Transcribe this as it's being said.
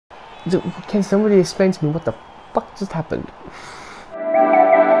Can somebody explain to me what the fuck just happened?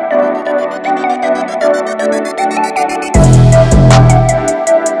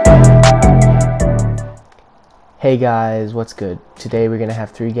 Hey guys, what's good? Today we're gonna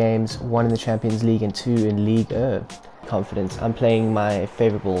have 3 games, 1 in the Champions League and 2 in League Confidence. I'm playing my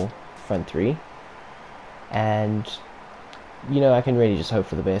favorable front 3, and you know, I can really just hope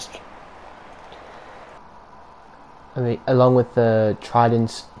for the best. I mean, along with the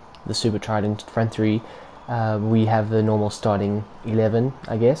Trident, the Super Trident front 3, we have the normal starting 11,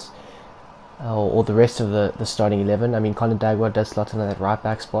 I guess, or the rest of the starting 11. I mean, Conor Dagwa does slot in that right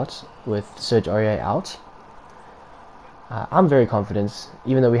back spot with Serge Aurier out. I'm very confident.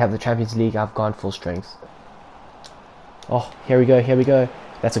 Even though we have the Champions League, I've gone full strength. Oh, here we go, here we go.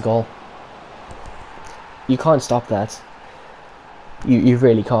 That's a goal. You can't stop that. You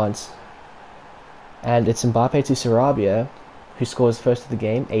really can't. And it's Mbappe to Sarabia, who scores first of the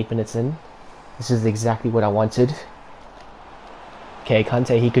game, 8 minutes in. This is exactly what I wanted. Okay,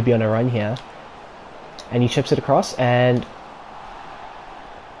 Kante, he could be on a run here. And he chips it across, and...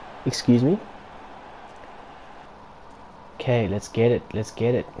 Excuse me? Okay, let's get it, let's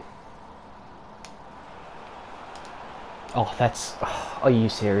get it. Oh, that's... are you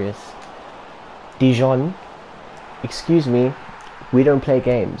serious? Dijon, excuse me, we don't play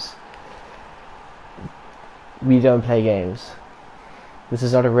games. We don't play games. This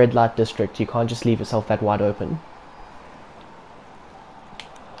is not a red light district. You can't just leave yourself that wide open.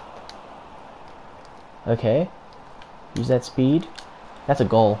 Okay. Use that speed. That's a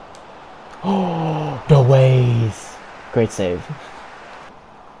goal. Oh, no ways. Great save.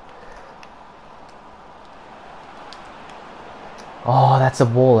 Oh, that's a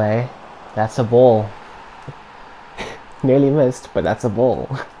ball, eh? That's a ball. Nearly missed, but that's a ball.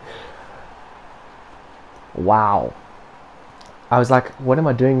 Wow. I was like, what am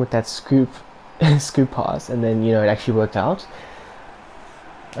I doing with that scoop pass? And then, you know, it actually worked out.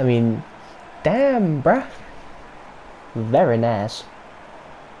 I mean, damn, bruh. Very nice.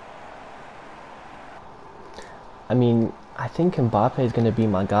 I mean, I think Mbappe is going to be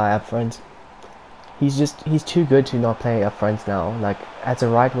my guy up front. He's too good to not play up front now. Like, as a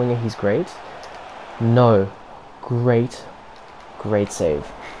right winger, he's great. No. Great save.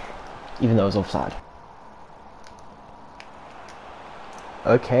 Even though it was offside.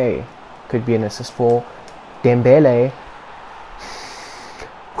 Okay, could be an assist for Dembele.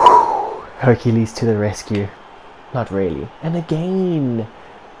 Hercules to the rescue. Not really. And again,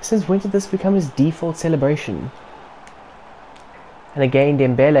 since when did this become his default celebration? And again,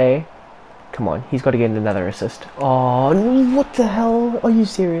 Dembele. Come on, he's got to get another assist. Oh, what the hell? Are you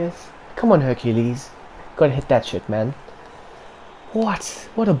serious? Come on, Hercules. Got to hit that shit, man. What?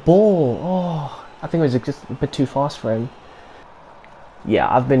 What a ball! Oh, I think it was just a bit too fast for him.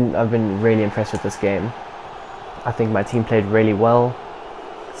 Yeah, I've been really impressed with this game. I think my team played really well.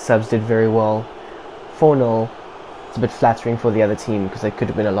 Subs did very well. 4-0. It's a bit flattering for the other team because it could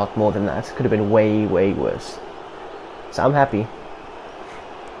have been a lot more than that. It could have been way, way worse. So I'm happy.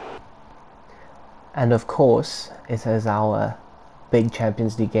 And of course, it is our big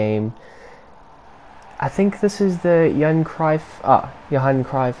Champions League game. I think this is the Johan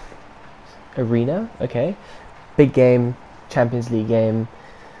Cruyff Arena. Okay, big game. Champions League game.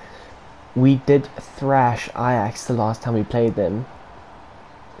 We did thrash Ajax the last time we played them,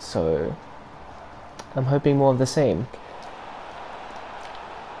 so I'm hoping more of the same.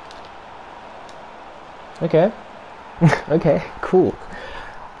 Okay. Okay, cool.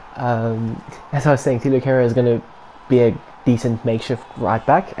 As I was saying, Tilo Kehrer is going to be a decent makeshift right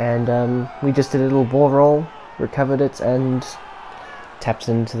back, and we just did a little ball roll, recovered it, and tapped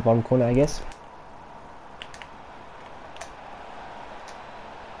into the bottom corner, I guess.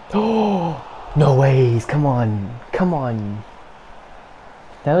 Oh, no ways, come on, come on.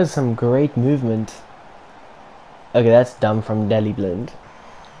 That was some great movement. Okay, that's dumb from Deli Blind.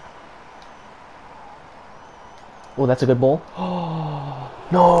 Oh, that's a good ball. Oh,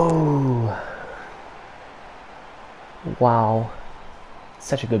 no. Wow.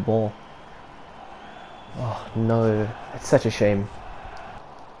 Such a good ball. Oh, no. It's such a shame.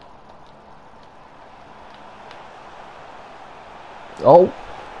 Oh.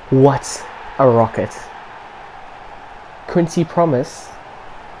 What a rocket. Quincy Promise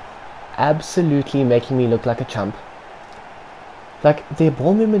absolutely making me look like a chump. Like, their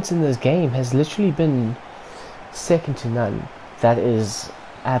ball movements in this game has literally been second to none. That is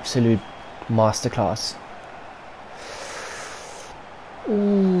absolute masterclass.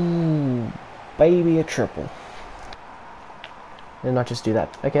 Ooh, baby, a triple. And not just do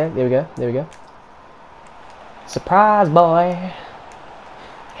that. Okay, there we go, there we go. Surprise, boy.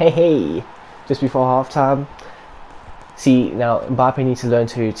 Hey, just before halftime. See, now Mbappe needs to learn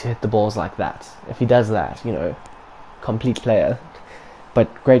to hit the balls like that. If he does that, you know, complete player.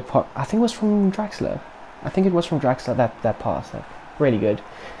 But great part, I think it was from Draxler. I think it was from Draxler, that pass. Really good.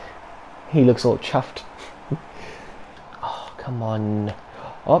 He looks all chuffed. Oh, come on.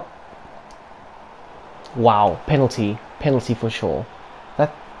 Oh. Wow, penalty. Penalty for sure.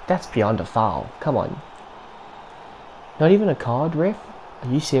 That's beyond a foul. Come on. Not even a card, ref? Are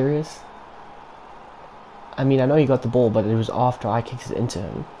you serious? I mean, I know he got the ball, but it was after I kicked it into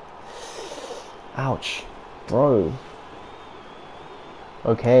him. Ouch. Bro.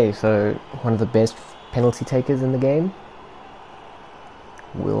 Okay, so one of the best penalty takers in the game.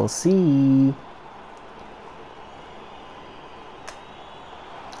 We'll see.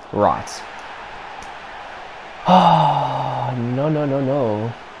 Right. Oh,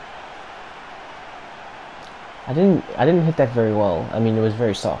 no. I didn't hit that very well. I mean, it was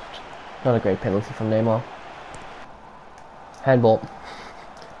very soft. Not a great penalty from Neymar. Handball.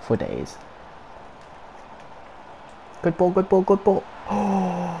 For days. Good ball.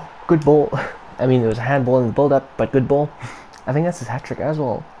 Oh, good ball. I mean, there was a handball in the build-up, but good ball. I think that's his hat-trick as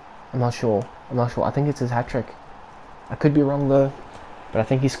well. I'm not sure. I think it's his hat-trick. I could be wrong though, but I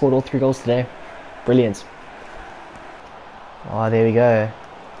think he scored all 3 goals today. Brilliant. Oh, there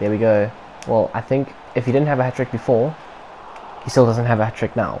we go. Well, I think if he didn't have a hat-trick before, he still doesn't have a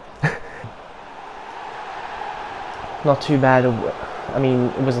hat-trick now. Not too bad. I mean,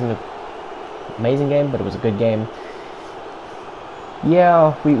 it wasn't an amazing game, but it was a good game.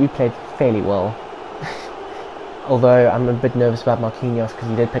 Yeah, we played fairly well. Although I'm a bit nervous about Marquinhos because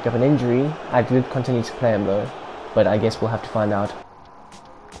he did pick up an injury. I did continue to play him though, but I guess we'll have to find out.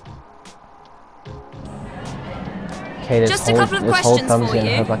 Okay, let's hold thumbs here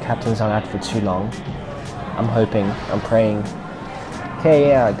and hope our captains aren't out for too long. I'm hoping, I'm praying. Okay,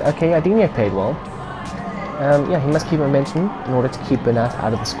 yeah, Dinier played well. Yeah, he must keep momentum in order to keep Bernat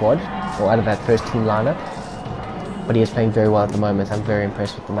out of the squad, or out of that first team lineup. But he is playing very well at the moment. I'm very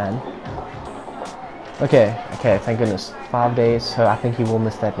impressed with the man. Okay, thank goodness. 5 days, so I think he will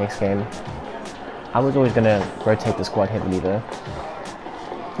miss that next game. I was always going to rotate the squad heavily though.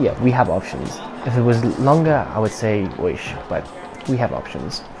 Yeah, we have options. If it was longer, I would say wish, but we have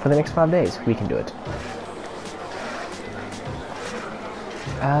options. For the next 5 days, we can do it.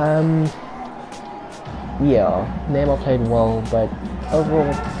 Yeah, Neymar played well, but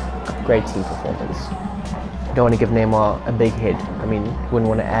overall, great team performance. Don't want to give Neymar a big head. I mean, wouldn't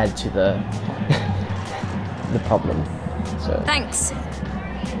want to add to the the problem. So thanks.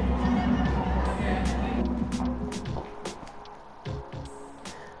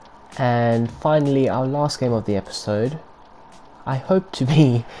 And finally, our last game of the episode. I hope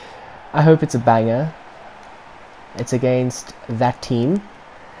it's a banger. It's against that team.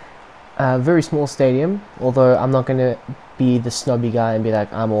 Very small stadium, although I'm not going to be the snobby guy and be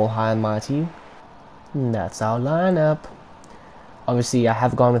like, I'm all high and mighty. That's our lineup. Obviously, I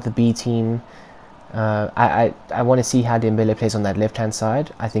have gone with the B team. I want to see how Dembele plays on that left-hand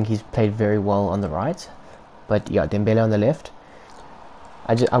side. I think he's played very well on the right. But yeah, Dembele on the left.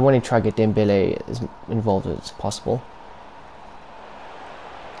 I want to try to get Dembele as involved as possible.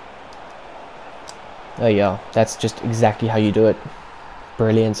 Oh yeah, that's just exactly how you do it.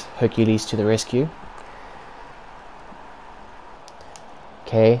 Brilliant. Hercules to the rescue.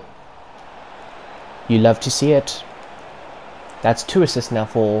 Okay. You love to see it. That's 2 assists now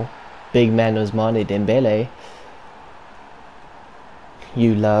for big man Ousmane Dembele.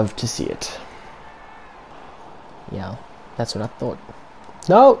 You love to see it. Yeah, that's what I thought.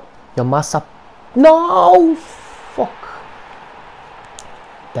 No! You mess up. No! Fuck.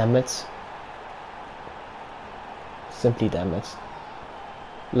 Damn it. Simply damn it.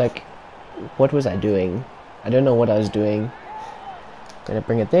 Like, what was I doing? I don't know what I was doing. Gonna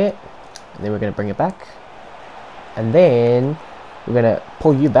bring it there, and then we're gonna bring it back, and then we're gonna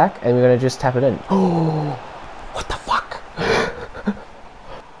pull you back, and we're gonna just tap it in. Oh, what the fuck? I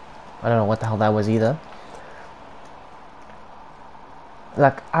don't know what the hell that was either.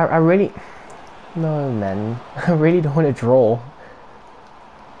 Like, I really, no man, I really don't want to draw.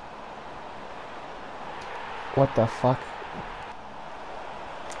 What the fuck?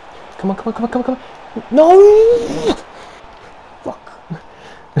 Come on. No! Fuck.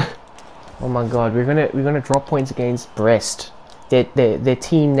 Oh my god, we're gonna drop points against Brest. Their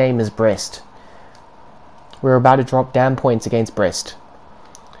team name is Brest. We're about to drop damn points against Brest.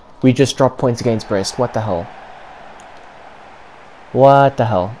 We just dropped points against Brest. What the hell? What the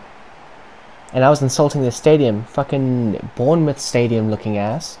hell? And I was insulting the stadium. Fucking Bournemouth stadium looking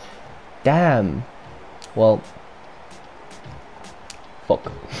ass. Damn. Well,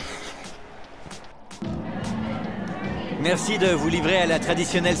 Fuck. Merci de vous livrer à la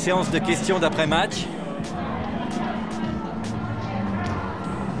traditionnelle séance de questions d'après-match.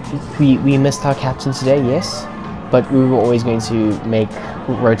 We missed our captain today, yes, but we were always going to make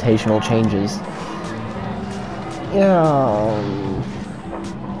rotational changes.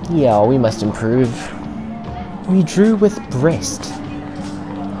 Yeah, we must improve. We drew with Brest.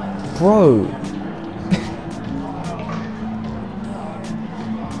 Bro.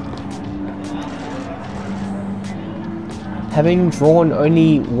 Having drawn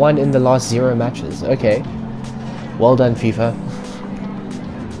only 1 in the last 0 matches. Okay. Well done, FIFA.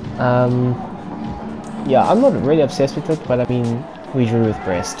 Yeah, I'm not really obsessed with it, but I mean, we drew with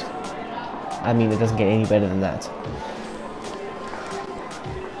Brest. I mean, it doesn't get any better than that.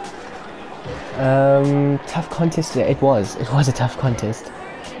 Tough contest. Yeah, it was a tough contest.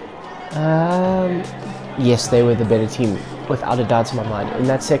 Yes, they were the better team, without a doubt in my mind. In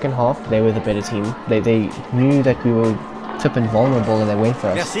that second half, they were the better team. They knew that we were flipping vulnerable and they went for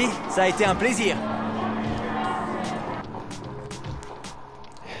us. Merci, ça a été un plaisir.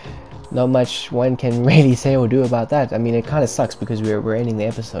 Not much one can really say or do about that. I mean, it kind of sucks because we're ending the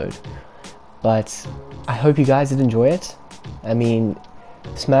episode. But I hope you guys did enjoy it. I mean,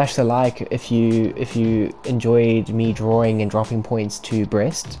 smash the like if you enjoyed me drawing and dropping points to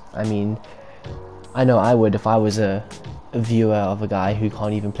Brest. I mean, I know I would if I was a viewer of a guy who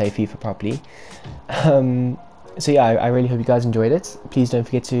can't even play FIFA properly. So yeah, I really hope you guys enjoyed it. Please don't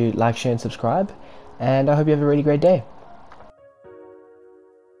forget to like, share and subscribe. And I hope you have a really great day.